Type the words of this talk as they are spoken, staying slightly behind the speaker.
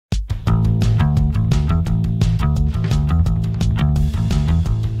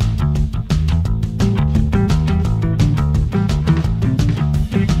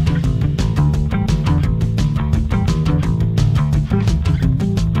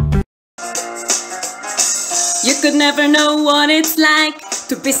You could never know what it's like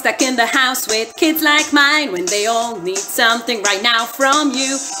to be stuck in the house with kids like mine when they all need something right now from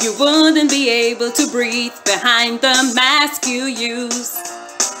you. You wouldn't be able to breathe behind the mask you use.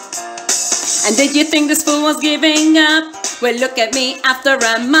 And did you think this fool was giving up? Well, look at me after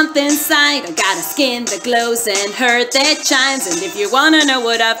a month inside. I got a skin that glows and heart that shines. And if you wanna know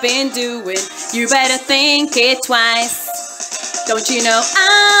what I've been doing, you better think it twice. Don't you know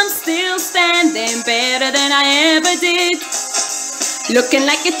I'm still standing better than I ever did? Looking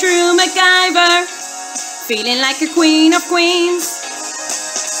like a true MacGyver, feeling like a queen of queens.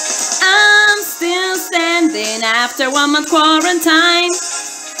 I'm still standing after 1 month quarantine,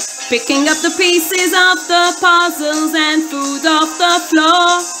 picking up the pieces of the puzzles and food off the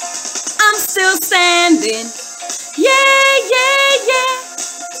floor. I'm still standing, yeah, yeah, yeah.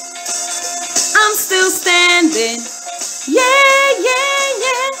 I'm still standing, yeah, yeah,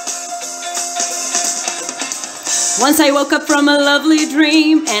 yeah. Once I woke up from a lovely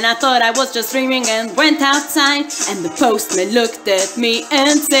dream, and I thought I was just dreaming and went outside. And the postman looked at me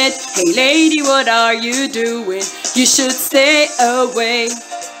and said, "Hey lady, what are you doing? You should stay away.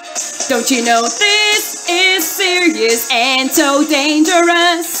 Don't you know this is serious and so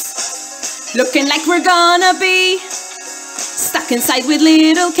dangerous? Looking like we're gonna be stuck inside with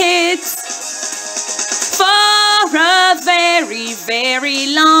little kids for a very, very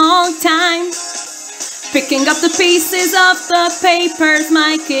long time. Picking up the pieces of the papers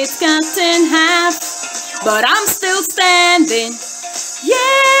my kids cut in half. But I'm still standing,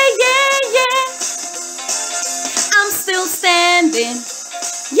 yeah, yeah, yeah. I'm still standing,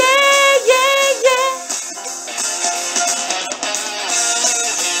 yeah, yeah, yeah.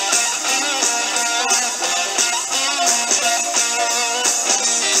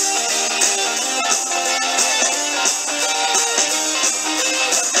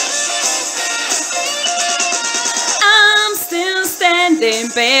 I'm still standing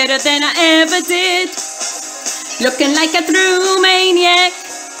better than I ever did. Looking like a true maniac,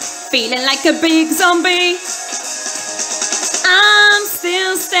 feeling like a big zombie. I'm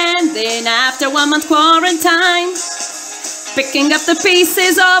still standing after 1 month quarantine, picking up the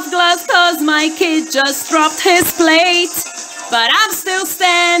pieces of glass cause my kid just dropped his plate. But I'm still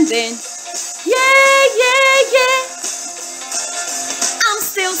standing, yeah, yeah, yeah. I'm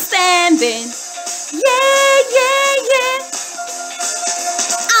still standing, yeah, yeah, yeah.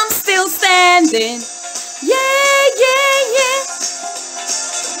 I'm still standing, yeah, yeah, yeah.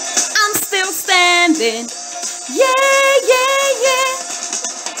 I'm still standing.